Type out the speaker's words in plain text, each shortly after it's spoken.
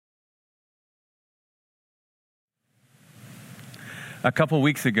A couple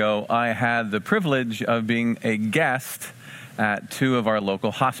weeks ago, I had the privilege of being a guest at two of our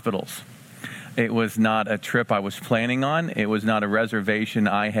local hospitals. It was not a trip I was planning on. It was not a reservation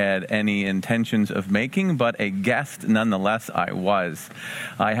I had any intentions of making, but a guest nonetheless I was.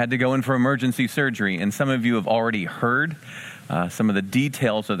 I had to go in for emergency surgery, and some of you have already heard some of the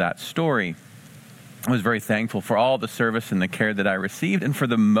details of that story. I was very thankful for all the service and the care that I received, and for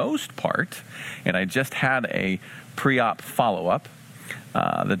the most part, and I just had a pre-op follow-up,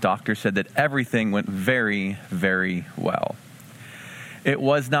 the doctor said that everything went very, very well. It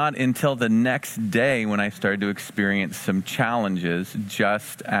was not until the next day when I started to experience some challenges,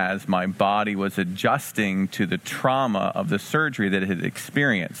 just as my body was adjusting to the trauma of the surgery that it had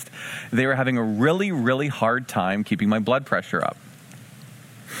experienced. They were having a really, really hard time keeping my blood pressure up.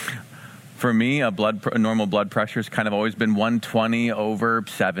 For me, a normal blood pressure has kind of always been 120 over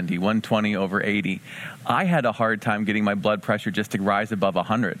 70, 120 over 80. I had a hard time getting my blood pressure just to rise above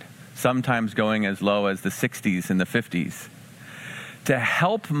 100, sometimes going as low as the 60s and the 50s. To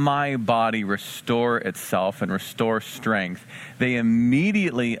help my body restore itself and restore strength, they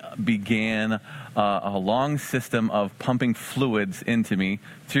immediately began a long system of pumping fluids into me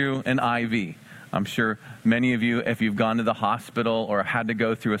through an IV. I'm sure many of you, if you've gone to the hospital or had to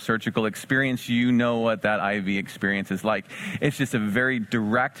go through a surgical experience, you know what that IV experience is like. It's just a very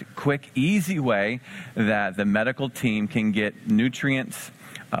direct, quick, easy way that the medical team can get nutrients,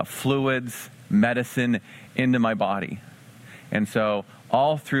 fluids, medicine into my body. And so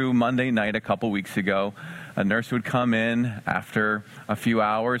all through Monday night a couple weeks ago, a nurse would come in after a few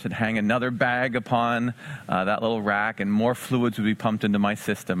hours and hang another bag upon that little rack, and more fluids would be pumped into my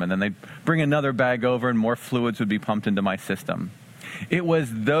system. And then they'd bring another bag over and more fluids would be pumped into my system. It was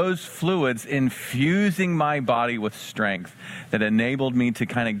those fluids infusing my body with strength that enabled me to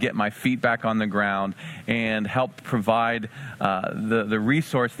kind of get my feet back on the ground and help provide the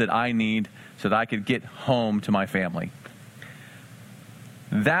resource that I need so that I could get home to my family.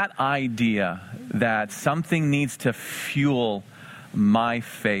 That idea that something needs to fuel my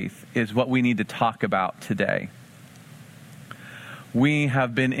faith is what we need to talk about today. We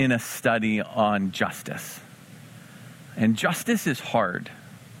have been in a study on justice. And justice is hard.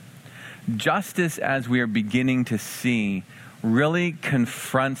 Justice, as we are beginning to see, really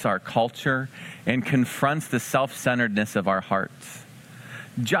confronts our culture and confronts the self-centeredness of our hearts.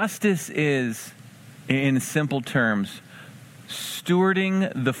 Justice is, in simple terms, stewarding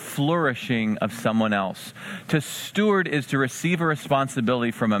the flourishing of someone else. To steward is to receive a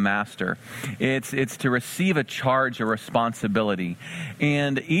responsibility from a master. It's to receive a charge, a responsibility.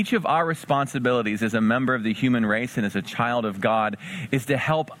 And each of our responsibilities as a member of the human race and as a child of God is to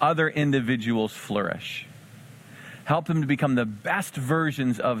help other individuals flourish. Help them to become the best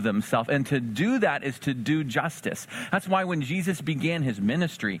versions of themselves. And to do that is to do justice. That's why when Jesus began his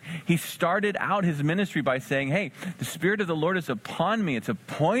ministry, he started out his ministry by saying, hey, the Spirit of the Lord is upon me. It's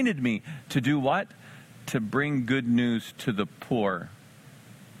appointed me to do what? To bring good news to the poor,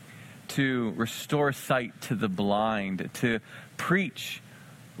 to restore sight to the blind, to preach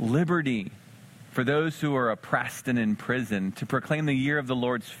liberty for those who are oppressed and in prison, to proclaim the year of the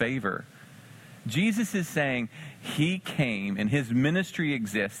Lord's favor. Jesus is saying he came and his ministry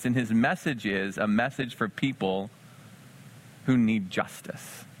exists and his message is a message for people who need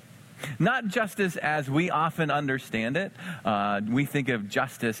justice. Not justice as we often understand it. We think of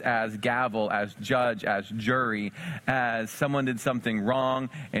justice as gavel, as judge, as jury, as someone did something wrong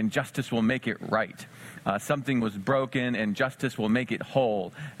and justice will make it right. Something was broken and justice will make it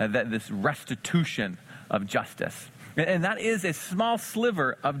whole. That this restitution of justice. And that is a small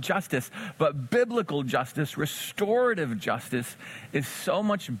sliver of justice, but biblical justice, restorative justice, is so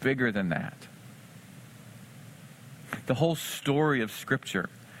much bigger than that. The whole story of Scripture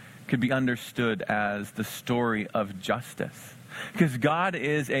could be understood as the story of justice. Because God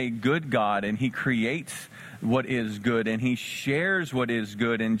is a good God, and he creates what is good, and he shares what is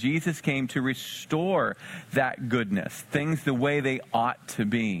good, and Jesus came to restore that goodness, things the way they ought to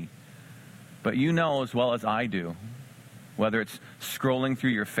be. But you know as well as I do, whether it's scrolling through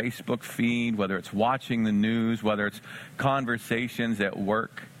your Facebook feed, whether it's watching the news, whether it's conversations at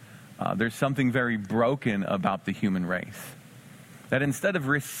work, there's something very broken about the human race. That instead of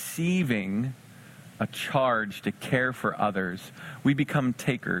receiving a charge to care for others, we become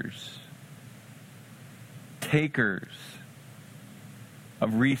takers. Takers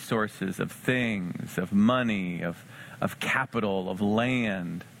of resources, of things, of money, of capital, of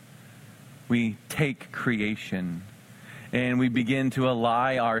land. We take creation. And we begin to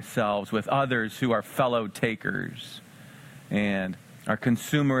ally ourselves with others who are fellow takers. And our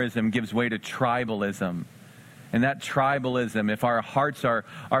consumerism gives way to tribalism. and that tribalism, if our hearts are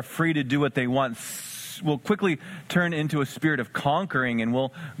free to do what they want, will quickly turn into a spirit of conquering, and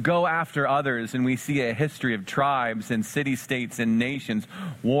we'll go after others. And we see a history of tribes and city-states and nations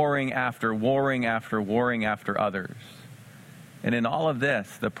warring after others. And in all of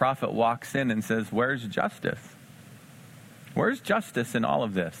this, the prophet walks in and says, where's justice? Where's justice in all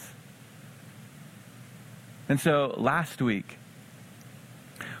of this? And so last week,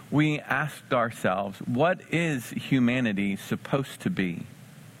 we asked ourselves, what is humanity supposed to be?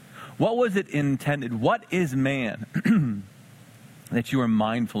 What was it intended? What is man? That you are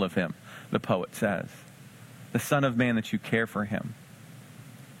mindful of him, the poet says. The Son of Man, that you care for him.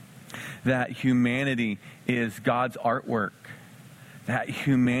 That humanity is God's artwork. That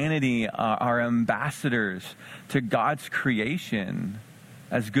humanity are ambassadors to God's creation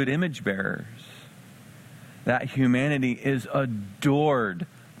as good image bearers. That humanity is adored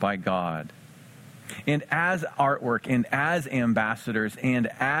by God. And as artwork, and as ambassadors, and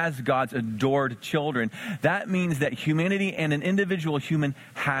as God's adored children, that means that humanity and an individual human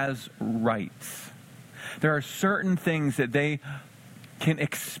has rights. There are certain things that they can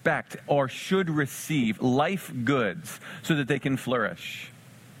expect or should receive, life goods, so that they can flourish.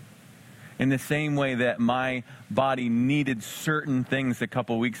 In the same way that my body needed certain things a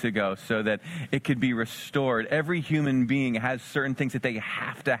couple weeks ago so that it could be restored. Every human being has certain things that they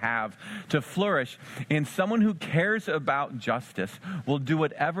have to flourish. And someone who cares about justice will do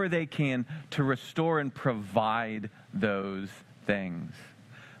whatever they can to restore and provide those things.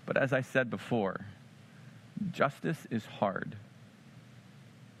 But as I said before, justice is hard.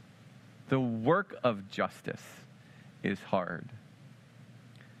 The work of justice is hard.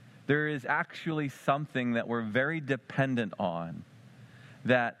 There is actually something that we're very dependent on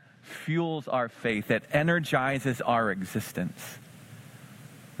that fuels our faith, that energizes our existence.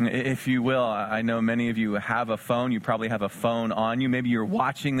 If you will, I know many of you have a phone. You probably have a phone on you. Maybe you're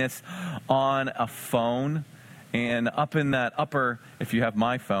watching this on a phone. And up in that upper, if you have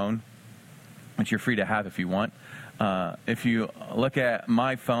my phone, which you're free to have if you want, if you look at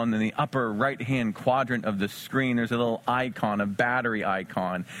my phone, in the upper right-hand quadrant of the screen, there's a little icon, a battery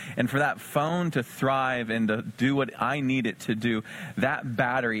icon. And for that phone to thrive and to do what I need it to do, that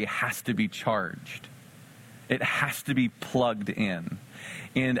battery has to be charged. It has to be plugged in.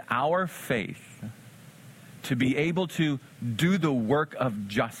 And our faith, to be able to do the work of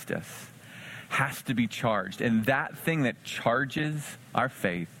justice, has to be charged. And that thing that charges our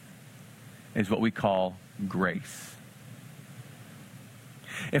faith is what we call grace.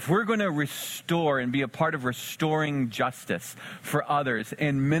 If we're going to restore and be a part of restoring justice for others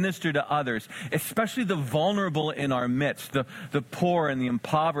and minister to others, especially the vulnerable in our midst, the poor and the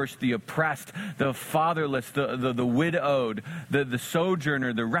impoverished, the oppressed, the fatherless, the widowed, the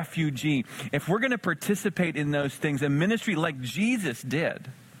sojourner, the refugee, if we're going to participate in those things, a ministry like Jesus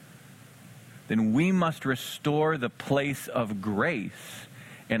did, then we must restore the place of grace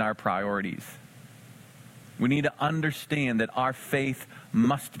in our priorities. We need to understand that our faith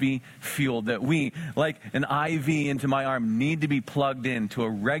must be fueled, that we, like an IV into my arm, need to be plugged in to a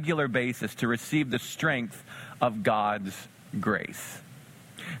regular basis to receive the strength of God's grace.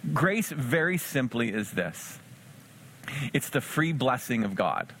 Grace, very simply, is this. It's the free blessing of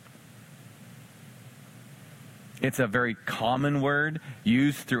God. It's a very common word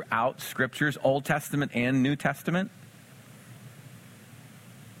used throughout Scriptures, Old Testament and New Testament.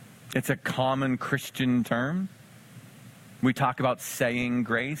 It's a common Christian term. We talk about saying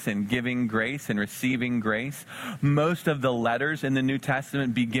grace and giving grace and receiving grace. Most of the letters in the New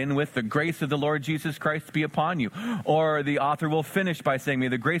Testament begin with the grace of the Lord Jesus Christ be upon you. Or the author will finish by saying, may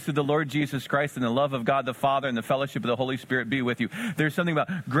the grace of the Lord Jesus Christ and the love of God the Father and the fellowship of the Holy Spirit be with you. There's something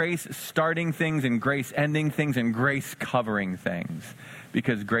about grace starting things and grace ending things and grace covering things.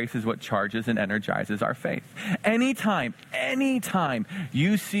 Because grace is what charges and energizes our faith. Anytime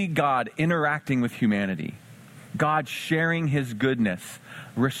you see God interacting with humanity, God sharing his goodness,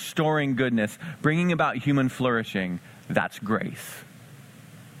 restoring goodness, bringing about human flourishing, that's grace.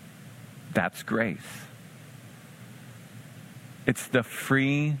 That's grace. It's the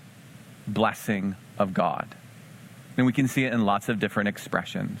free blessing of God. And we can see it in lots of different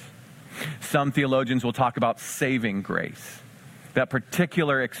expressions. Some theologians will talk about saving grace. That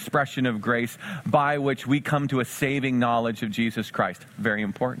particular expression of grace by which we come to a saving knowledge of Jesus Christ. Very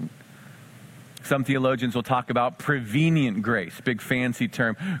important. Some theologians will talk about prevenient grace, big fancy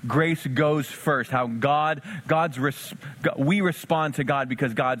term. Grace goes first. How we respond to God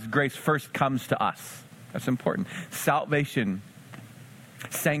because God's grace first comes to us. That's important. Salvation,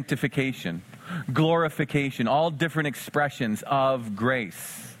 sanctification, glorification, all different expressions of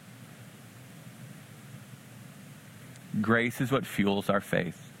grace. Grace is what fuels our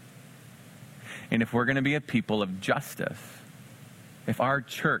faith. And if we're going to be a people of justice, if our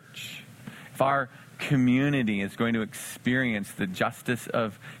church, if our community is going to experience the justice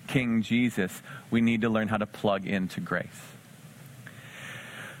of King Jesus, we need to learn how to plug into grace.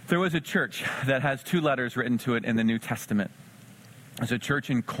 There was a church that has 2 letters written to it in the New Testament. It's a church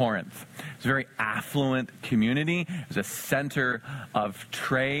in Corinth. It's a very affluent community. It was a center of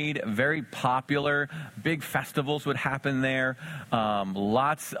trade, very popular. Big festivals would happen there.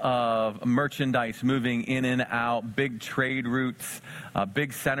 Lots of merchandise moving in and out, big trade routes,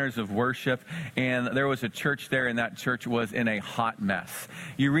 big centers of worship. And there was a church there, and that church was in a hot mess.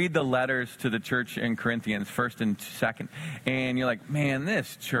 You read the letters to the church in Corinthians, 1st and 2nd, and you're like, man,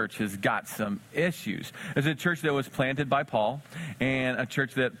 this church has got some issues. There's a church that was planted by Paul, and a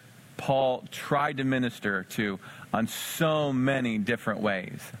church that Paul tried to minister to on so many different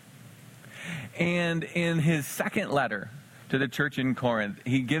ways. And in his second letter to the church in Corinth,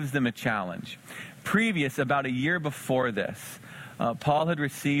 he gives them a challenge. About a year before this, Paul had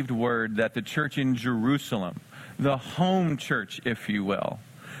received word that the church in Jerusalem, the home church, if you will,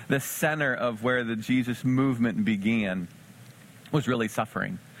 the center of where the Jesus movement began, was really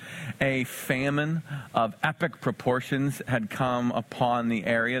suffering. A famine of epic proportions had come upon the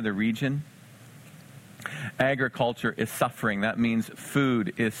area, the region. Agriculture is suffering. That means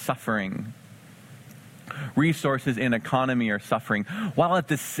food is suffering. Resources in economy are suffering, while at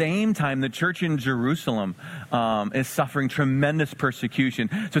the same time the church in Jerusalem is suffering tremendous persecution.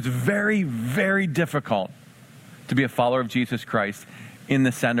 So it's very, very difficult to be a follower of Jesus Christ in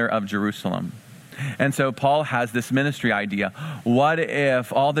the center of Jerusalem. And so Paul has this ministry idea. What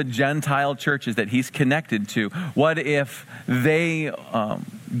if all the Gentile churches that he's connected to, what if they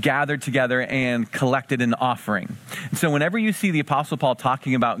gathered together and collected an offering? And so whenever you see the Apostle Paul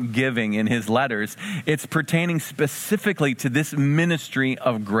talking about giving in his letters, it's pertaining specifically to this ministry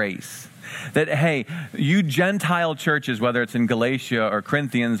of grace. That, hey, you Gentile churches, whether it's in Galatia or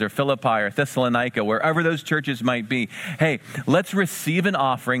Corinthians or Philippi or Thessalonica, wherever those churches might be, hey, let's receive an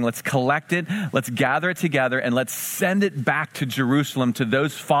offering, let's collect it, let's gather it together, and let's send it back to Jerusalem to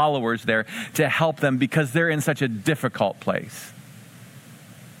those followers there to help them because they're in such a difficult place.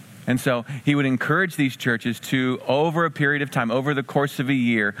 And so he would encourage these churches to, over a period of time, over the course of a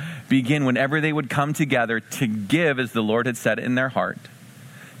year, begin whenever they would come together to give as the Lord had set in their heart,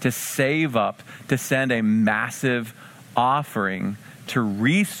 to save up, to send a massive offering to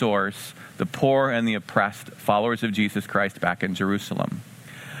resource the poor and the oppressed followers of Jesus Christ back in Jerusalem.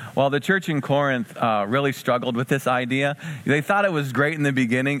 Well, the church in Corinth really struggled with this idea. They thought it was great in the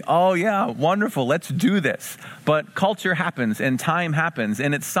beginning. Oh, yeah, wonderful, let's do this. But culture happens, and time happens,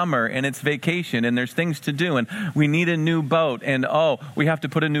 and it's summer, and it's vacation, and there's things to do, and we need a new boat, and oh, we have to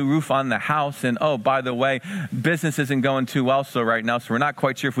put a new roof on the house, and oh, by the way, business isn't going too well right now, so we're not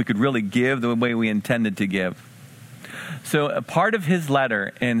quite sure if we could really give the way we intended to give. So a part of his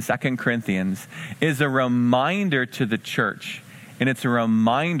letter in 2 Corinthians is a reminder to the church, and it's a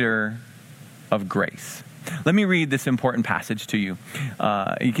reminder of grace. Let me read this important passage to you.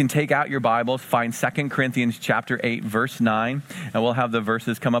 You can take out your Bibles, find 2 Corinthians chapter 8, verse 9, and we'll have the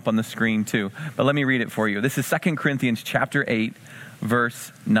verses come up on the screen too. But let me read it for you. This is 2 Corinthians chapter 8,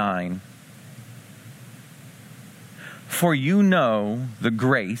 verse 9. For you know the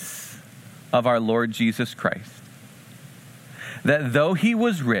grace of our Lord Jesus Christ, that though he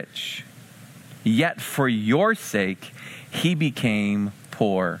was rich, yet for your sake he became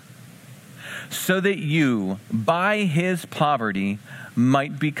poor, so that you, by his poverty,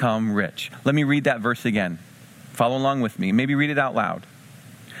 might become rich. Let me read that verse again. Follow along with me. Maybe read it out loud.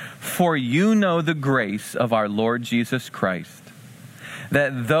 For you know the grace of our Lord Jesus Christ,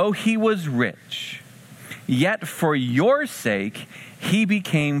 that though he was rich, yet for your sake he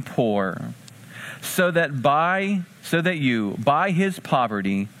became poor, so that you, by his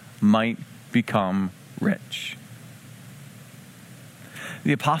poverty, might become rich.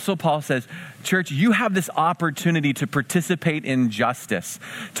 The Apostle Paul says, church, you have this opportunity to participate in justice,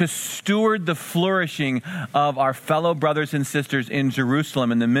 to steward the flourishing of our fellow brothers and sisters in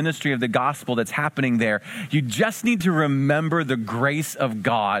Jerusalem and the ministry of the gospel that's happening there. You just need to remember the grace of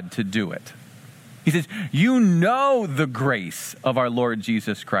God to do it. He says, you know the grace of our Lord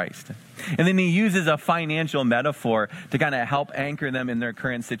Jesus Christ. And then he uses a financial metaphor to kind of help anchor them in their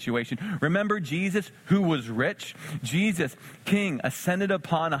current situation. Remember Jesus, who was rich? Jesus, King, ascended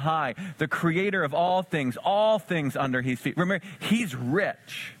upon high, the creator of all things under his feet. Remember, he's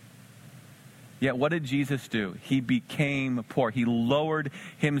rich. Yet what did Jesus do? He became poor. He lowered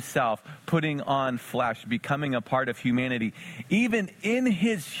himself, putting on flesh, becoming a part of humanity. Even in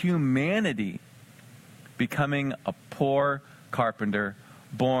his humanity, becoming a poor carpenter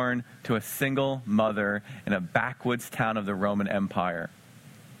born to a single mother in a backwoods town of the Roman Empire,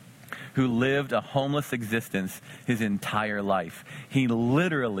 who lived a homeless existence his entire life. He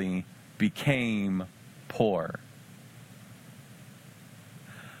literally became poor,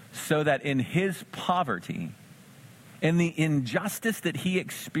 so that in his poverty, in the injustice that he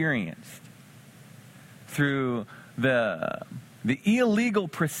experienced through the illegal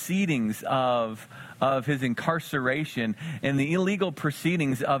proceedings of his incarceration and the illegal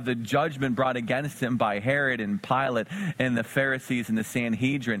proceedings of the judgment brought against him by Herod and Pilate and the Pharisees and the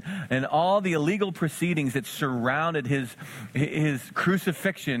Sanhedrin, and all the illegal proceedings that surrounded his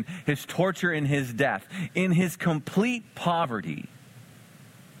crucifixion, his torture, and his death. In his complete poverty,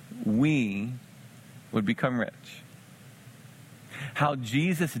 we would become rich. How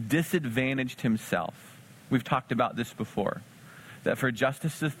Jesus disadvantaged himself. We've talked about this before. That for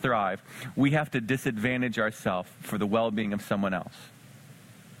justice to thrive, we have to disadvantage ourselves for the well-being of someone else.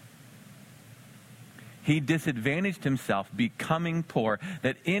 He disadvantaged himself, becoming poor,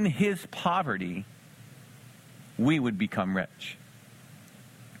 that in his poverty, we would become rich.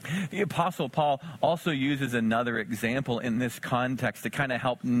 The Apostle Paul also uses another example in this context to kind of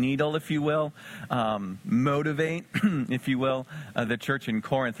help needle, if you will, motivate, if you will, the church in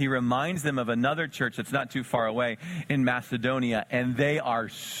Corinth. He reminds them of another church that's not too far away in Macedonia, and they are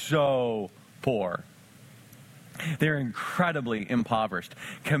so poor. They're incredibly impoverished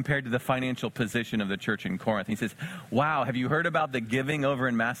compared to the financial position of the church in Corinth. He says, wow, have you heard about the giving over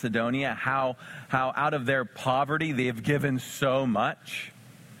in Macedonia? How out of their poverty they've given so much?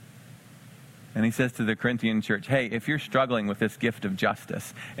 And he says to the Corinthian church, hey, if you're struggling with this gift of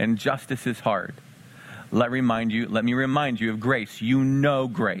justice, and justice is hard, let me remind you of grace. You know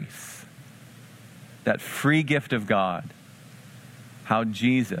grace. That free gift of God. How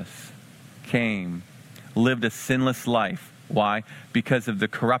Jesus came, lived a sinless life. Why? Because of the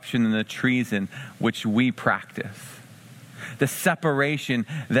corruption and the treason which we practice. The separation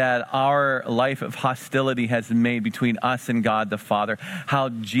that our life of hostility has made between us and God the Father. How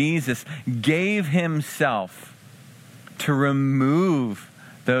Jesus gave himself to remove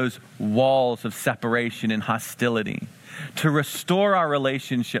those walls of separation and hostility, to restore our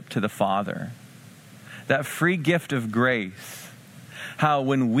relationship to the Father. That free gift of grace. How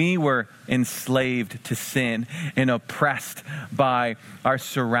when we were enslaved to sin and oppressed by our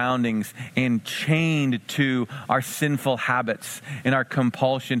surroundings and chained to our sinful habits and our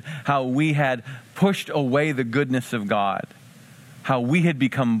compulsion, how we had pushed away the goodness of God, how we had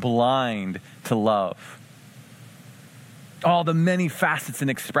become blind to love. All the many facets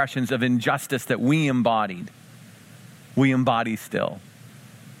and expressions of injustice that we embody still.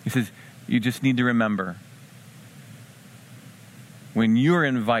 He says, you just need to remember, when you're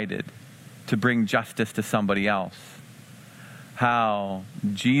invited to bring justice to somebody else, how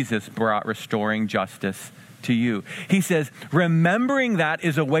Jesus brought restoring justice to you. He says, remembering that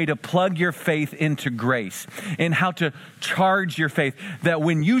is a way to plug your faith into grace and how to charge your faith. That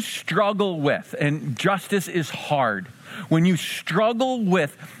when you struggle with, and justice is hard, when you struggle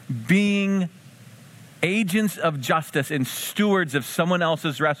with being agents of justice and stewards of someone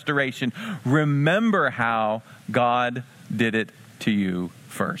else's restoration, remember how God did it to you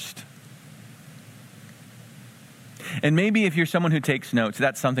first. And maybe if you're someone who takes notes,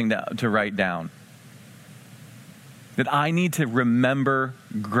 that's something to write down. That I need to remember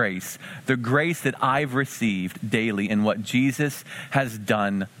grace, the grace that I've received daily in what Jesus has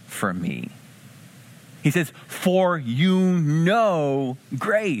done for me. He says, for you know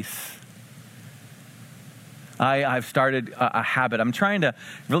grace. I've started a habit. I'm trying to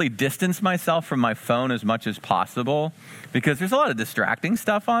really distance myself from my phone as much as possible because there's a lot of distracting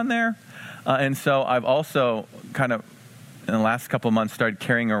stuff on there. And so I've also kind of, in the last couple of months, started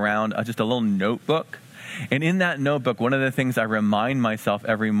carrying around just a little notebook. And in that notebook, one of the things I remind myself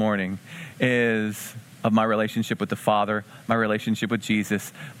every morning is of my relationship with the Father, my relationship with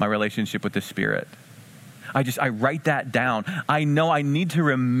Jesus, my relationship with the Spirit. I write that down. I know I need to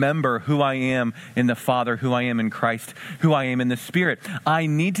remember who I am in the Father, who I am in Christ, who I am in the Spirit. I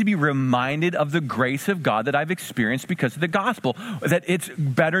need to be reminded of the grace of God that I've experienced because of the gospel. That it's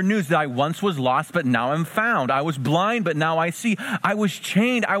better news that I once was lost, but now I'm found. I was blind, but now I see. I was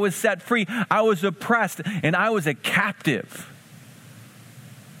chained. I was set free. I was oppressed, and I was a captive.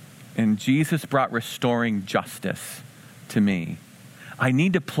 And Jesus brought restoring justice to me. I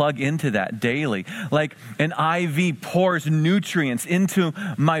need to plug into that daily. Like an IV pours nutrients into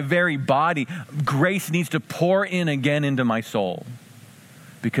my very body, grace needs to pour in again into my soul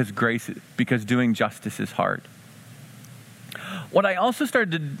because doing justice is hard. What I also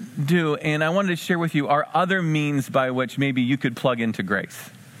started to do, and I wanted to share with you, are other means by which maybe you could plug into grace.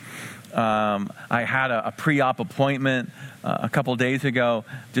 I had a pre-op appointment a couple days ago,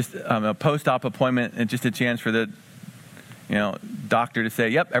 just a post-op appointment, and just a chance for the doctor to say,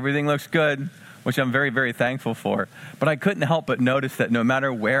 yep, everything looks good, which I'm very, very thankful for. But I couldn't help but notice that no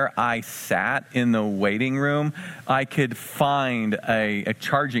matter where I sat in the waiting room, I could find a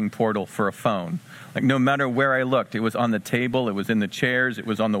charging portal for a phone. Like no matter where I looked, it was on the table, it was in the chairs, it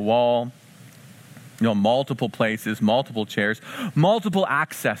was on the wall. Multiple places, multiple chairs, multiple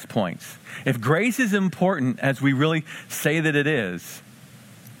access points. If grace is important, as we really say that it is,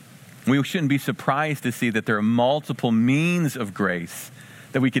 we shouldn't be surprised to see that there are multiple means of grace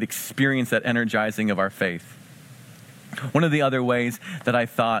that we could experience that energizing of our faith. One of the other ways that I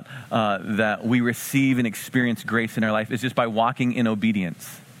thought that we receive and experience grace in our life is just by walking in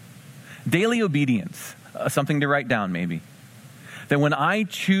obedience. Daily obedience, something to write down maybe. That when I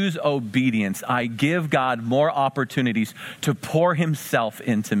choose obedience, I give God more opportunities to pour himself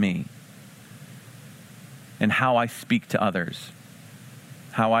into me and how I speak to others,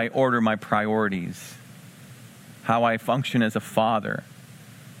 how I order my priorities, how I function as a father,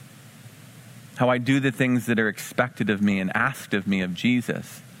 how I do the things that are expected of me and asked of me of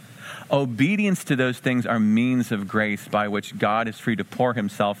Jesus. Obedience to those things are means of grace by which God is free to pour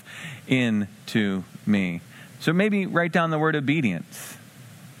himself into me. So maybe write down the word obedience.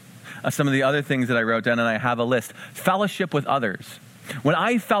 Some of the other things that I wrote down, and I have a list. Fellowship with others. When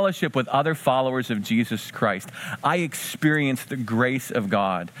I fellowship with other followers of Jesus Christ, I experience the grace of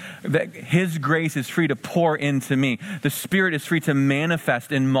God. That his grace is free to pour into me. The Spirit is free to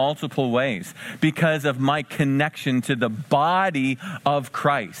manifest in multiple ways because of my connection to the body of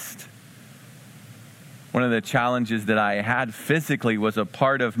Christ. One of the challenges that I had physically was a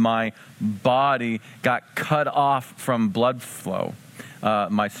part of my body got cut off from blood flow.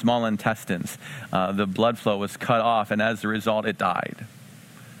 My small intestines, the blood flow was cut off, and as a result, it died.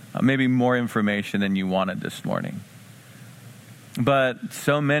 Maybe more information than you wanted this morning. But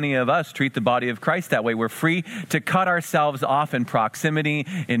so many of us treat the body of Christ that way. We're free to cut ourselves off in proximity,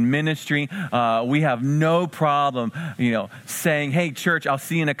 in ministry. We have no problem, saying, hey, church, I'll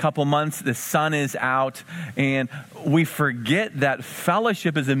see you in a couple months. The sun is out. And we forget that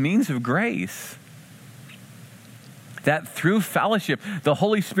fellowship is a means of grace. That through fellowship, the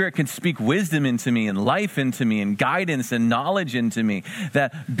Holy Spirit can speak wisdom into me and life into me and guidance and knowledge into me.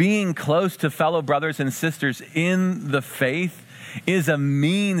 That being close to fellow brothers and sisters in the faith is a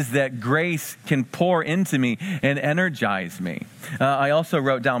means that grace can pour into me and energize me. I also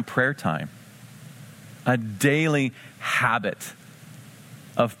wrote down prayer time, a daily habit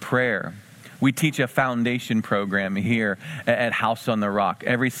of prayer. We teach a foundation program here at House on the Rock.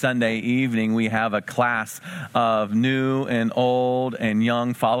 Every Sunday evening, we have a class of new and old and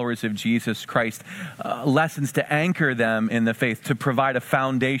young followers of Jesus Christ, lessons to anchor them in the faith, to provide a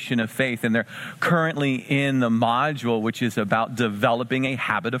foundation of faith. And they're currently in the module, which is about developing a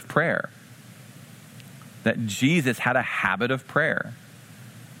habit of prayer. That Jesus had a habit of prayer.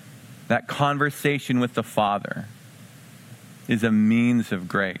 That conversation with the Father is a means of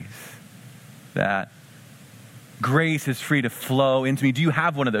grace. That grace is free to flow into me. Do you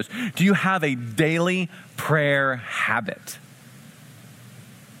have one of those? Do you have a daily prayer habit?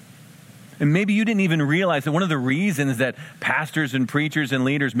 And maybe you didn't even realize that one of the reasons that pastors and preachers and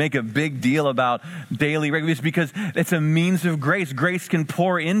leaders make a big deal about daily regularly is because it's a means of grace. Grace can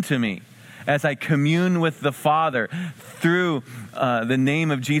pour into me as I commune with the Father through the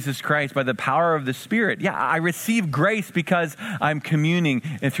name of Jesus Christ by the power of the Spirit. Yeah, I receive grace because I'm communing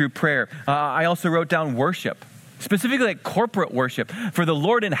through prayer. I also wrote down worship, specifically like corporate worship, for the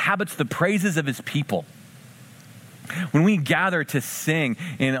Lord inhabits the praises of his people. When we gather to sing,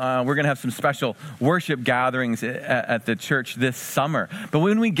 and we're going to have some special worship gatherings at the church this summer. But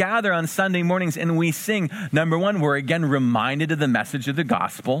when we gather on Sunday mornings and we sing, number one, we're again reminded of the message of the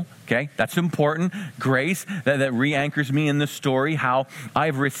gospel. Okay, that's important. Grace that re-anchors me in the story, how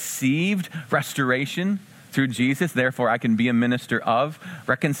I've received restoration through Jesus, therefore I can be a minister of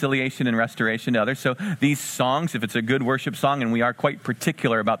reconciliation and restoration to others. So these songs, if it's a good worship song, and we are quite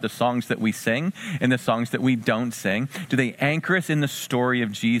particular about the songs that we sing and the songs that we don't sing, do they anchor us in the story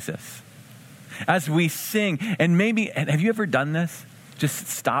of Jesus? As we sing, and have you ever done this? Just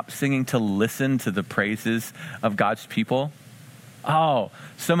stop singing to listen to the praises of God's people? Oh,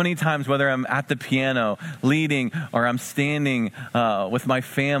 so many times, whether I'm at the piano leading or I'm standing with my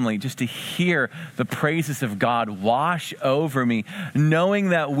family, just to hear the praises of God wash over me, knowing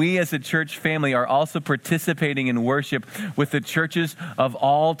that we as a church family are also participating in worship with the churches of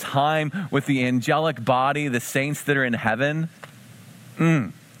all time, with the angelic body, the saints that are in heaven.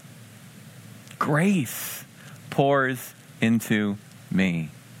 Grace pours into me.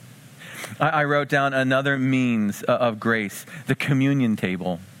 I wrote down another means of grace, the communion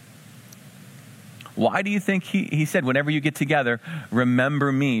table. Why do you think he said, whenever you get together,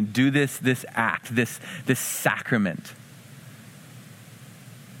 remember me, do this act, this sacrament?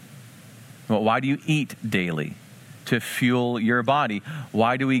 Well, why do you eat daily? To fuel your body.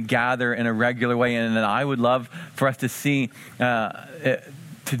 Why do we gather in a regular way? And I would love for us to see, to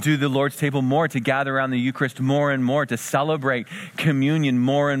do the Lord's table more, to gather around the Eucharist more and more, to celebrate communion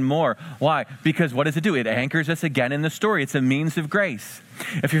more and more. Why? Because what does it do? It anchors us again in the story. It's a means of grace.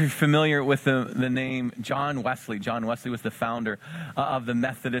 If you're familiar with the name John Wesley was the founder of the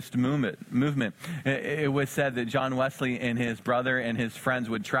Methodist movement. It was said that John Wesley and his brother and his friends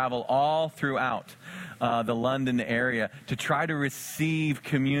would travel all throughout the London area to try to receive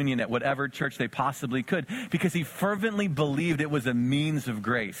communion at whatever church they possibly could, because he fervently believed it was a means of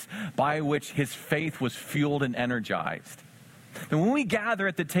grace by which his faith was fueled and energized. And when we gather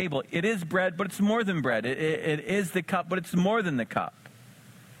at the table, it is bread, but it's more than bread. It is the cup, but it's more than the cup.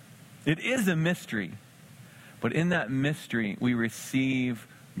 It is a mystery, but in that mystery, we receive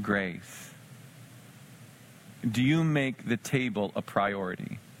grace. Do you make the table a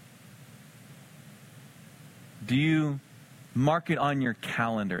priority? Do you mark it on your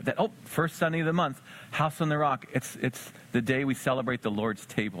calendar that, first Sunday of the month, House on the Rock, it's the day we celebrate the Lord's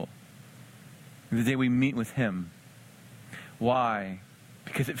table, the day we meet with Him. Why?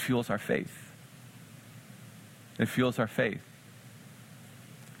 Because it fuels our faith. It fuels our faith.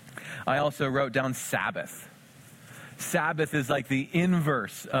 I also wrote down Sabbath. Sabbath is like the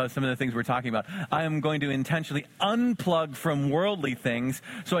inverse of some of the things we're talking about. I am going to intentionally unplug from worldly things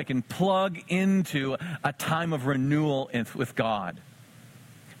so I can plug into a time of renewal with God.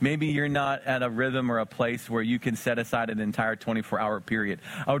 Maybe you're not at a rhythm or a place where you can set aside an entire 24-hour period.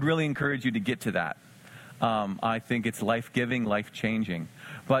 I would really encourage you to get to that. I think it's life-giving, life-changing.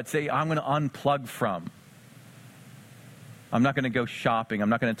 But say, I'm going to unplug from. I'm not going to go shopping. I'm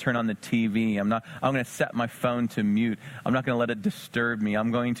not going to turn on the TV. I'm going to set my phone to mute. I'm not going to let it disturb me.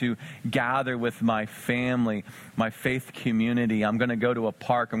 I'm going to gather with my family, my faith community. I'm going to go to a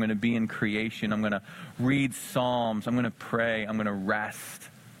park. I'm going to be in creation. I'm going to read Psalms. I'm going to pray. I'm going to rest.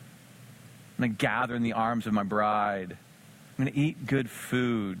 I'm going to gather in the arms of my bride. I'm going to eat good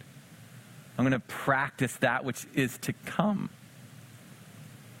food. I'm going to practice that which is to come.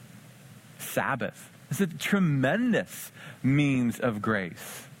 Sabbath. It's a tremendous means of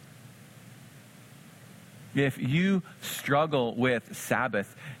grace. If you struggle with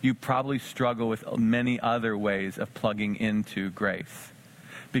Sabbath, you probably struggle with many other ways of plugging into grace,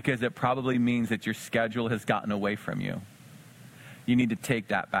 because it probably means that your schedule has gotten away from you. You need to take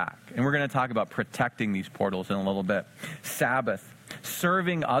that back. And we're going to talk about protecting these portals in a little bit. Sabbath,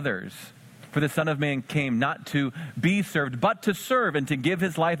 serving others. For the Son of Man came not to be served, but to serve and to give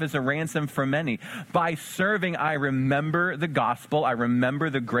his life as a ransom for many. By serving, I remember the gospel. I remember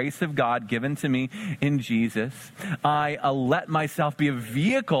the grace of God given to me in Jesus. I let myself be a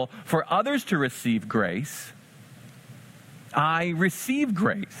vehicle for others to receive grace. I receive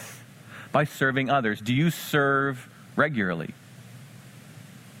grace by serving others. Do you serve regularly?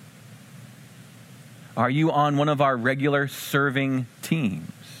 Are you on one of our regular serving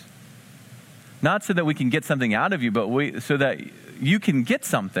teams? Not so that we can get something out of you, but so that you can get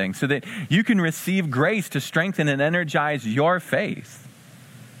something, so that you can receive grace to strengthen and energize your faith.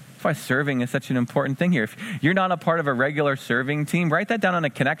 That's why serving is such an important thing here. If you're not a part of a regular serving team, write that down on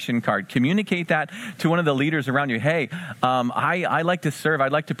a connection card. Communicate that to one of the leaders around you. Hey, I like to serve.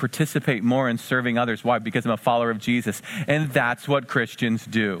 I'd like to participate more in serving others. Why? Because I'm a follower of Jesus. And that's what Christians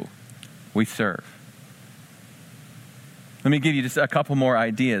do. We serve. Let me give you just a couple more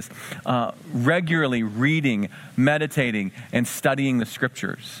ideas. Regularly reading, meditating, and studying the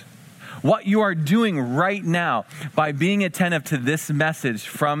Scriptures. What you are doing right now by being attentive to this message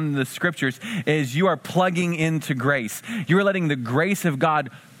from the Scriptures is you are plugging into grace. You are letting the grace of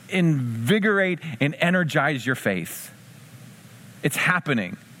God invigorate and energize your faith. It's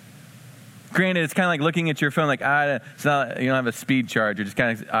happening. Granted, it's kind of like looking at your phone, like it's not, you don't have a speed charger. Just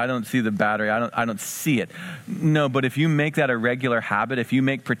kind of, I don't see the battery. I don't see it. No, but if you make that a regular habit, if you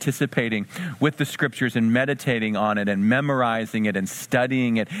make participating with the Scriptures and meditating on it and memorizing it and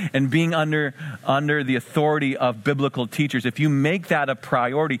studying it and being under the authority of biblical teachers, if you make that a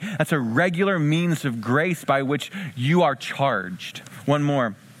priority, that's a regular means of grace by which you are charged. One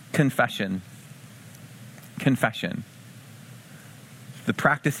more, confession. Confession. The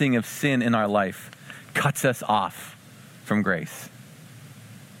practicing of sin in our life cuts us off from grace.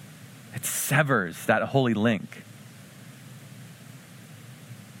 It severs that holy link.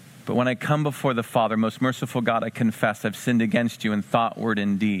 But when I come before the Father, most merciful God, I confess I've sinned against you in thought, word,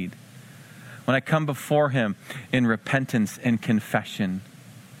 and deed. When I come before him in repentance and confession,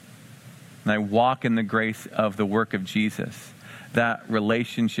 and I walk in the grace of the work of Jesus, that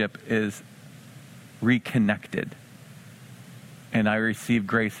relationship is reconnected. And I receive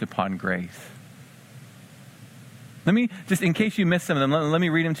grace upon grace. Let me, just in case you missed some of them, let me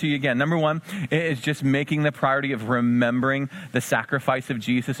read them to you again. Number one is just making the priority of remembering the sacrifice of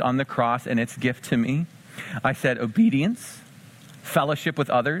Jesus on the cross and its gift to me. I said obedience, fellowship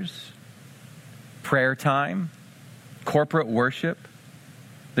with others, prayer time, corporate worship,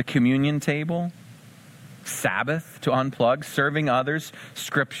 the communion table, Sabbath to unplug, serving others,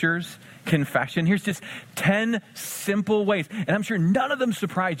 scriptures, confession. Here's just 10 simple ways. And I'm sure none of them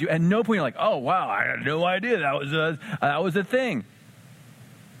surprised you. At no point you're like, oh, wow, I had no idea that was a thing.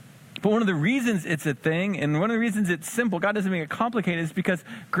 But one of the reasons it's a thing, and one of the reasons it's simple, God doesn't make it complicated, is because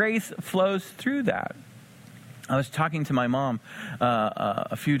grace flows through that. I was talking to my mom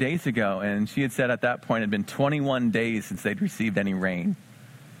a few days ago, and she had said at that point it had been 21 days since they'd received any rain.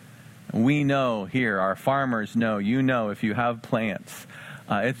 We know here, our farmers know, you know, if you have plants,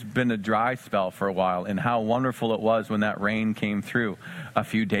 it's been a dry spell for a while, and how wonderful it was when that rain came through a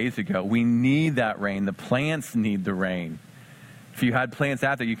few days ago. We need that rain. The plants need the rain. If you had plants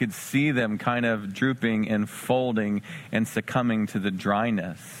out there, you could see them kind of drooping and folding and succumbing to the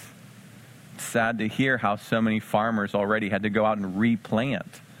dryness. It's sad to hear how so many farmers already had to go out and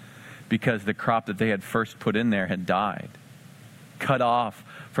replant because the crop that they had first put in there had died, cut off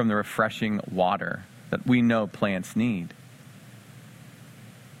from the refreshing water that we know plants need.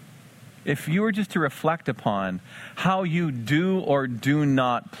 If you were just to reflect upon how you do or do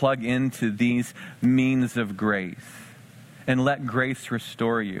not plug into these means of grace and let grace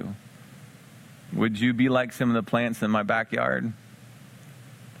restore you, would you be like some of the plants in my backyard?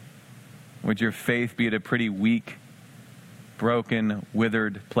 Would your faith be at a pretty weak, broken,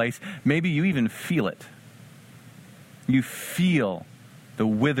 withered place? Maybe you even feel it. You feel the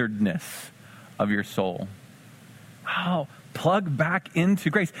witheredness of your soul. How? Plug back into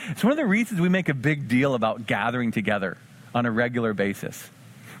grace. It's one of the reasons we make a big deal about gathering together on a regular basis.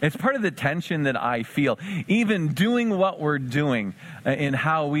 It's part of the tension that I feel, even doing what we're doing in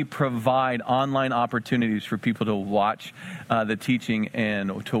how we provide online opportunities for people to watch the teaching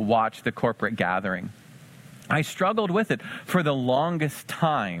and to watch the corporate gathering. I struggled with it for the longest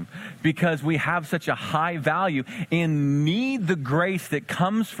time because we have such a high value and need the grace that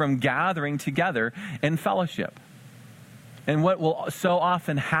comes from gathering together in fellowship. And what will so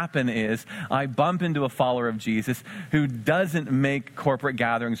often happen is I bump into a follower of Jesus who doesn't make corporate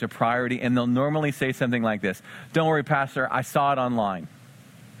gatherings a priority, and they'll normally say something like this: "Don't worry, Pastor, I saw it online.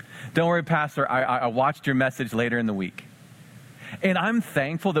 Don't worry, Pastor, I watched your message later in the week." And I'm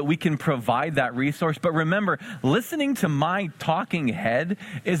thankful that we can provide that resource. But remember, listening to my talking head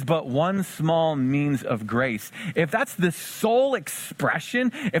is but one small means of grace. If that's the sole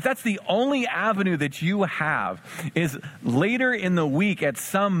expression, if that's the only avenue that you have, is later in the week at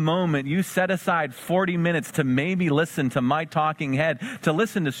some moment you set aside 40 minutes to maybe listen to my talking head, to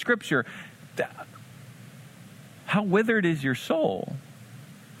listen to Scripture, how withered is your soul?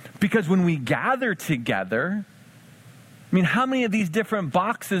 Because when we gather together, I mean, how many of these different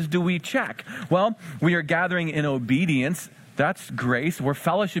boxes do we check? Well, we are gathering in obedience. That's grace. We're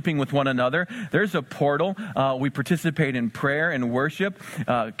fellowshipping with one another. There's a portal. We participate in prayer and worship,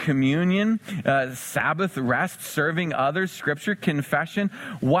 communion, Sabbath, rest, serving others, scripture, confession.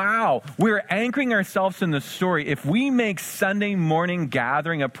 Wow. We're anchoring ourselves in the story. If we make Sunday morning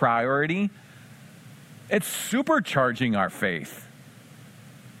gathering a priority, it's supercharging our faith.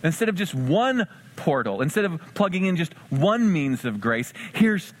 Instead of just one portal, instead of plugging in just one means of grace,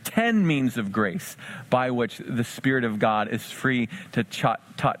 here's 10 means of grace by which the Spirit of God is free to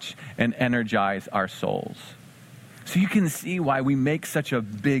touch and energize our souls. So you can see why we make such a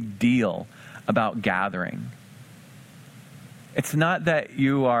big deal about gathering. It's not that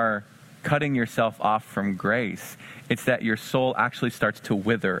you are cutting yourself off from grace. It's that your soul actually starts to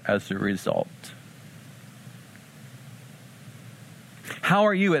wither as a result. How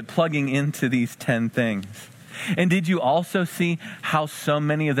are you at plugging into these 10 things? And did you also see how so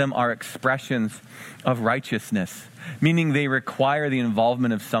many of them are expressions of righteousness, meaning they require the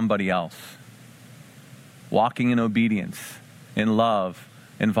involvement of somebody else? Walking in obedience, in love,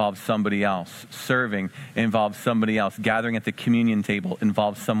 involves somebody else. Serving involves somebody else. Gathering at the communion table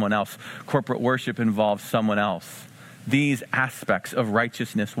involves someone else. Corporate worship involves someone else. These aspects of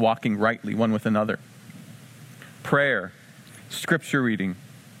righteousness, walking rightly one with another. Prayer, scripture reading,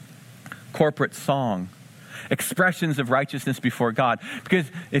 corporate song. expressions of righteousness before God. Because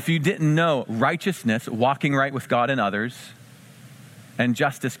if you didn't know, righteousness, walking right with God and others, and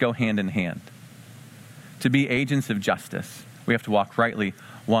justice go hand in hand. To be agents of justice, we have to walk rightly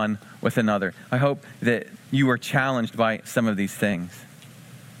one with another. I hope that you were challenged by some of these things.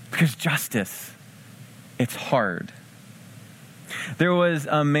 Because justice, it's hard. There was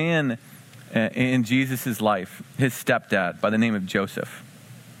a man in Jesus' life, his stepdad, by the name of Joseph.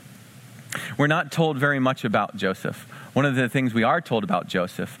 We're not told very much about Joseph. One of the things we are told about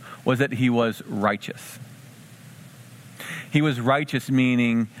Joseph was that he was righteous. He was righteous,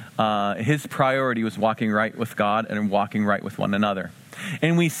 meaning his priority was walking right with God and walking right with one another.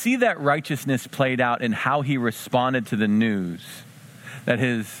 And we see that righteousness played out in how he responded to the news that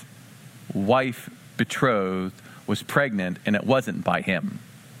his wife betrothed was pregnant and it wasn't by him.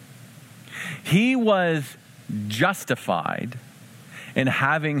 He was justified in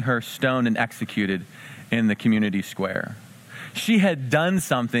having her stoned and executed in the community square. She had done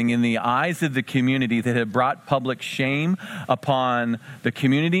something in the eyes of the community that had brought public shame upon the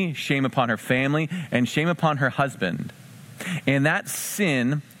community, shame upon her family, and shame upon her husband. And that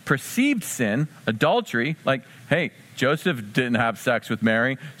sin, perceived sin, adultery, like, hey, Joseph didn't have sex with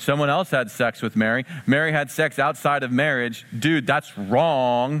Mary. Someone else had sex with Mary. Mary had sex outside of marriage. Dude, that's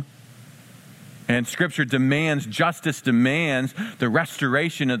wrong. And Scripture demands, justice demands the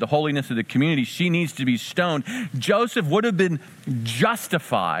restoration of the holiness of the community. She needs to be stoned. Joseph would have been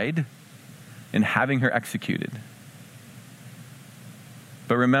justified in having her executed.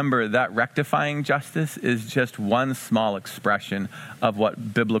 But remember that rectifying justice is just one small expression of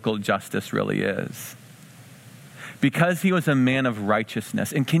what biblical justice really is. Because he was a man of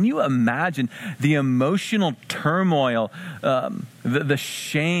righteousness. And can you imagine the emotional turmoil, the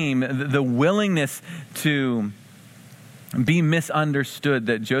shame, the willingness to be misunderstood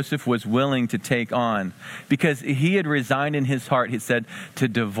that Joseph was willing to take on? Because he had resigned in his heart, he said, to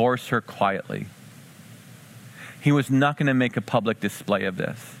divorce her quietly. He was not going to make a public display of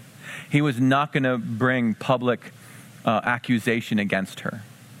this. He was not going to bring public accusation against her.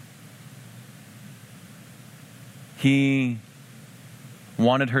 He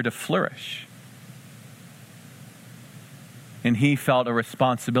wanted her to flourish. And he felt a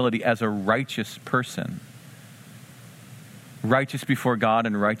responsibility as a righteous person. Righteous before God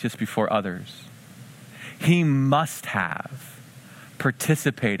and righteous before others. He must have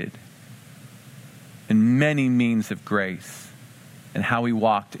participated in many means of grace and how he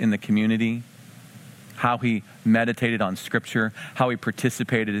walked in the community, how he meditated on Scripture, how he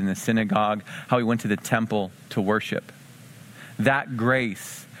participated in the synagogue, how he went to the temple to worship. That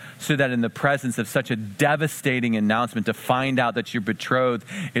grace, so that in the presence of such a devastating announcement to find out that your betrothed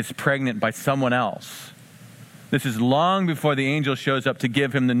is pregnant by someone else. This is long before the angel shows up to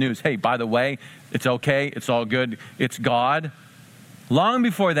give him the news. Hey, by the way, it's okay, it's all good, it's God. Long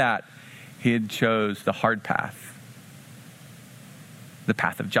before that, he had chose the hard path, the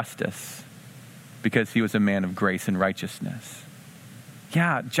path of justice, because he was a man of grace and righteousness.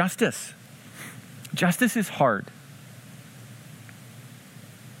 Yeah, justice. Justice is hard.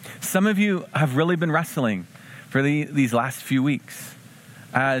 Some of you have really been wrestling for these last few weeks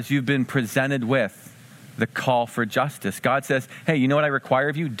as you've been presented with the call for justice. God says, hey, you know what I require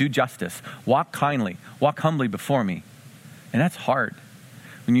of you? Do justice. Walk kindly. Walk humbly before me. And that's hard.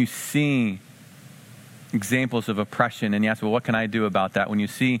 When you see examples of oppression and you ask, well, what can I do about that? When you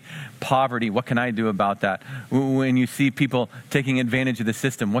see poverty, what can I do about that? When you see people taking advantage of the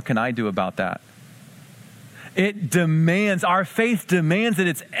system, what can I do about that? It demands, our faith demands that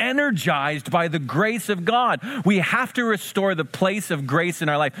it's energized by the grace of God. We have to restore the place of grace in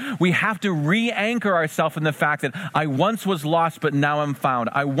our life. We have to re-anchor ourselves in the fact that I once was lost, but now I'm found.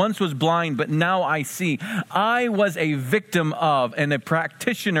 I once was blind, but now I see. I was a victim of and a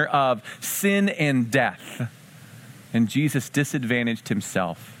practitioner of sin and death. And Jesus disadvantaged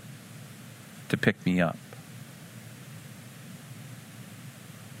himself to pick me up.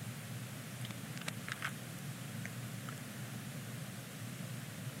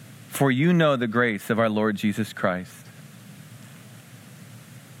 For you know the grace of our Lord Jesus Christ.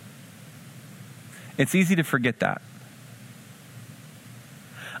 It's easy to forget that.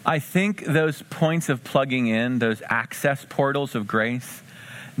 I think those points of plugging in, those access portals of grace,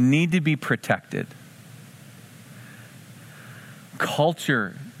 need to be protected.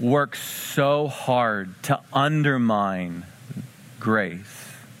 Culture works so hard to undermine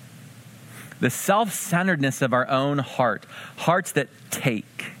grace. The self-centeredness of our own heart, hearts that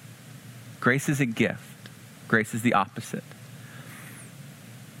take. Grace is a gift. Grace is the opposite.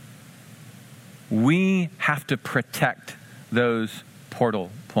 We have to protect those portal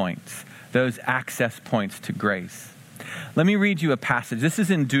points. those access points to grace. Let me read you a passage. This is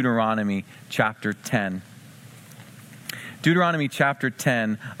in Deuteronomy chapter 10. Deuteronomy chapter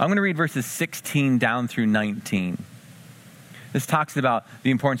 10, I'm going to read verses 16 down through 19. This talks about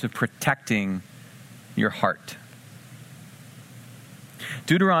the importance of protecting your heart.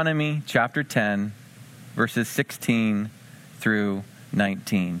 Deuteronomy chapter 10, verses 16 through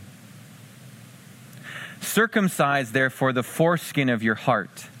 19. Circumcise, therefore, the foreskin of your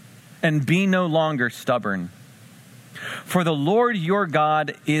heart, and be no longer stubborn. For the Lord your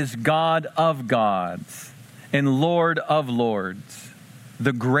God is God of gods and Lord of lords,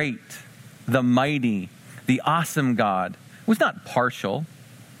 the great, the mighty, the awesome God, who is not partial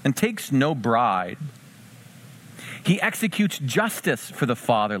and takes no bribe. He executes justice for the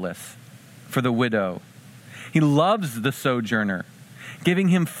fatherless, for the widow. He loves the sojourner, giving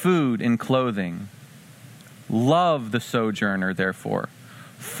him food and clothing. Love the sojourner, therefore,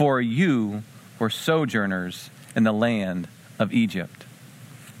 for you were sojourners in the land of Egypt.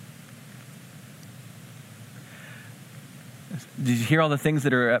 Did you hear all the things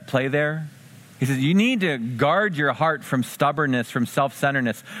that are at play there? He says, you need to guard your heart from stubbornness, from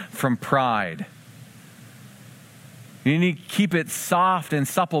self-centeredness, from pride. You need to keep it soft and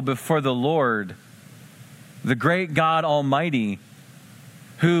supple before the Lord, the great God Almighty,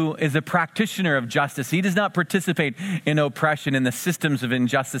 who is a practitioner of justice. He does not participate in oppression, in the systems of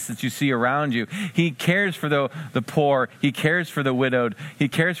injustice that you see around you. He cares for the poor. He cares for the widowed. He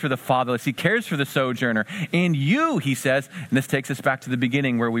cares for the fatherless. He cares for the sojourner. And you, he says, and this takes us back to the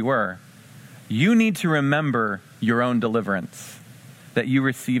beginning where we were, you need to remember your own deliverance, that you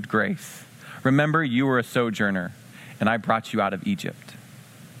received grace. Remember, you were a sojourner, and I brought you out of Egypt.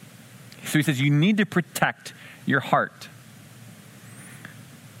 So he says, you need to protect your heart.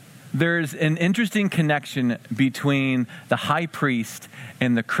 There's an interesting connection between the high priest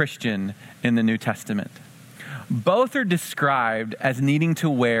and the Christian in the New Testament. Both are described as needing to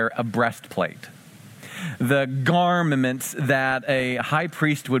wear a breastplate. The garments that a high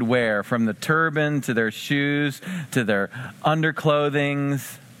priest would wear, from the turban to their shoes to their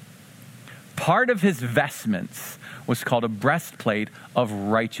underclothings, part of his vestments was called a breastplate of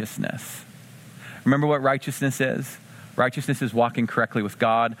righteousness. Remember what righteousness is? Righteousness is walking correctly with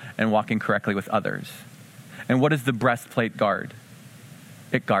God and walking correctly with others. And what does the breastplate guard?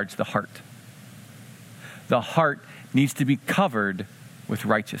 It guards the heart. The heart needs to be covered with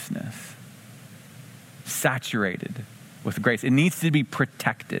righteousness, saturated with grace. It needs to be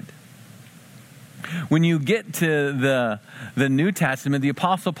protected. When you get to the New Testament, the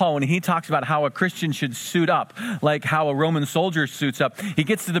Apostle Paul, when he talks about how a Christian should suit up, like how a Roman soldier suits up, he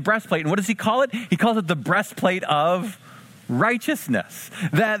gets to the breastplate, and what does he call it? He calls it the breastplate of righteousness.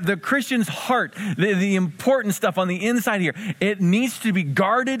 That the Christian's heart, the important stuff on the inside here, it needs to be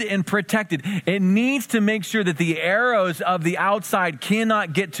guarded and protected. It needs to make sure that the arrows of the outside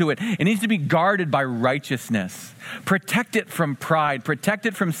cannot get to it. It needs to be guarded by righteousness. Protect it from pride. Protect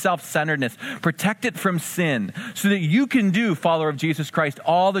it from self-centeredness. Protect it from sin, so that you can do, follower of Jesus Christ,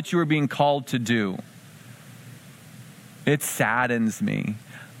 all that you are being called to do. It saddens me.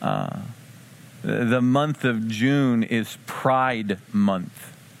 The month of June is Pride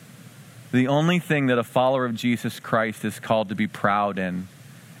Month. The only thing that a follower of Jesus Christ is called to be proud in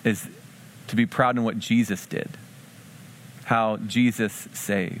is to be proud in what Jesus did, how Jesus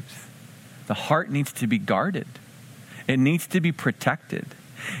saves. The heart needs to be guarded. It needs to be protected.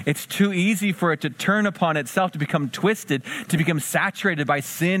 It's too easy for it to turn upon itself, to become twisted, to become saturated by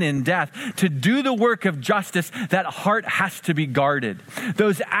sin and death. To do the work of justice, that heart has to be guarded.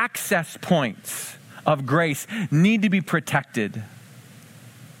 Those access points of grace need to be protected.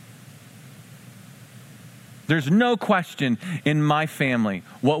 There's no question in my family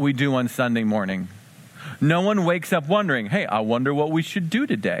what we do on Sunday morning. No one wakes up wondering, hey, I wonder what we should do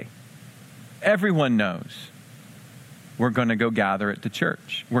today. Everyone knows. We're going to go gather at the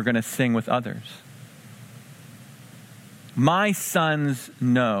church. We're going to sing with others. My sons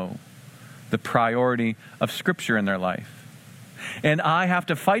know the priority of Scripture in their life. And I have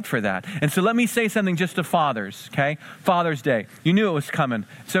to fight for that. And so let me say something just to fathers, okay? Father's Day. You knew it was coming.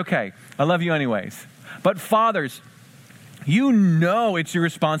 It's okay. I love you anyways. But fathers, you know it's your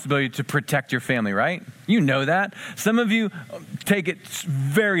responsibility to protect your family, right? You know that. Some of you take it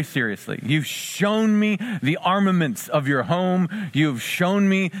very seriously. You've shown me the armaments of your home. You've shown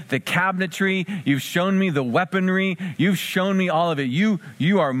me the cabinetry. You've shown me the weaponry. You've shown me all of it. You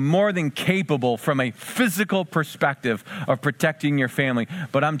are more than capable from a physical perspective of protecting your family.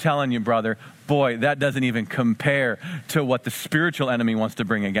 But I'm telling you, brother, boy, that doesn't even compare to what the spiritual enemy wants to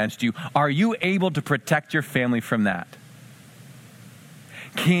bring against you. Are you able to protect your family from that?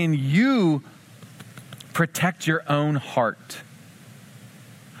 Can you protect your own heart?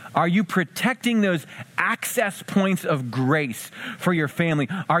 Are you protecting those access points of grace for your family?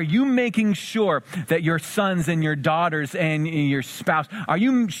 Are you making sure that your sons and your daughters and your spouse, are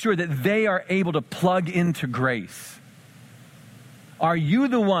you sure that they are able to plug into grace? Are you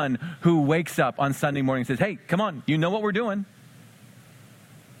the one who wakes up on Sunday morning and says, hey, come on, you know what we're doing?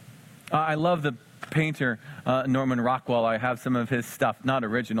 I love the painter, Norman Rockwell. I have some of his stuff, not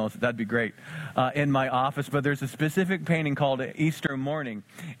originals, that'd be great, in my office, but there's a specific painting called Easter Morning,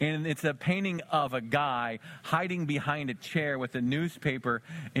 and it's a painting of a guy hiding behind a chair with a newspaper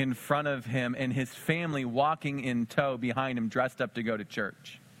in front of him and his family walking in tow behind him, dressed up to go to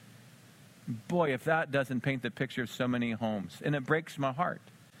church. Boy, if that doesn't paint the picture of so many homes, and it breaks my heart.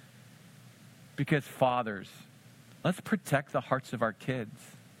 Because fathers, let's protect the hearts of our kids.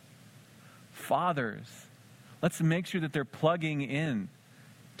 Fathers, let's make sure that they're plugging in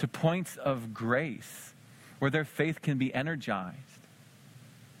to points of grace where their faith can be energized.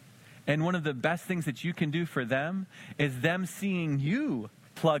 And one of the best things that you can do for them is them seeing you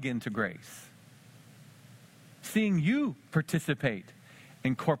plug into grace. Seeing you participate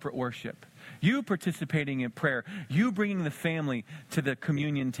in corporate worship. You participating in prayer. You bringing the family to the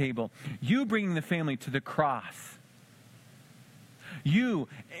communion table. You bringing the family to the cross. You,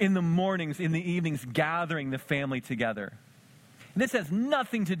 in the mornings, in the evenings, gathering the family together. And this has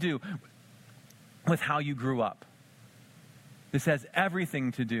nothing to do with how you grew up. This has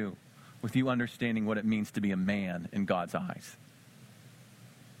everything to do with you understanding what it means to be a man in God's eyes.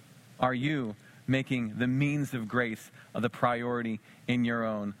 Are you making the means of grace the priority in your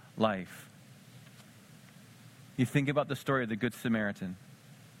own life? You think about the story of the Good Samaritan.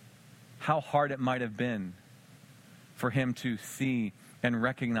 How hard it might have been for him to see and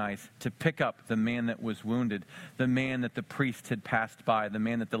recognize, to pick up the man that was wounded, the man that the priest had passed by, the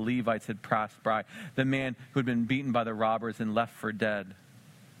man that the Levites had passed by, the man who had been beaten by the robbers and left for dead.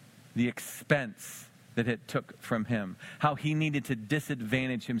 The expense that it took from him. How he needed to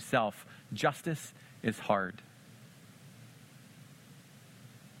disadvantage himself. Justice is hard.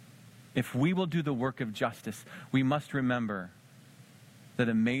 If we will do the work of justice, we must remember that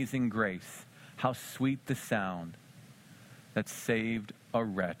amazing grace, how sweet the sound that saved a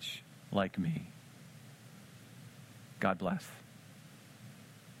wretch like me. God bless.